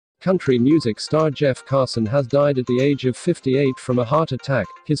Country music star Jeff Carson has died at the age of 58 from a heart attack,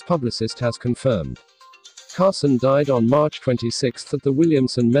 his publicist has confirmed. Carson died on March 26 at the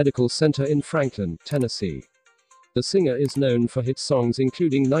Williamson Medical Center in Franklin, Tennessee. The singer is known for hit songs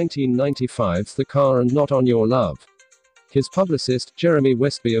including 1995's The Car and Not On Your Love. His publicist, Jeremy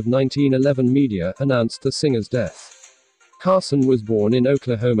Westby of 1911 Media, announced the singer's death. Carson was born in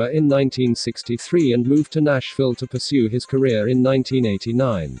Oklahoma in 1963 and moved to Nashville to pursue his career in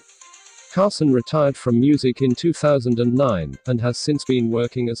 1989. Carson retired from music in 2009, and has since been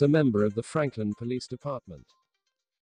working as a member of the Franklin Police Department.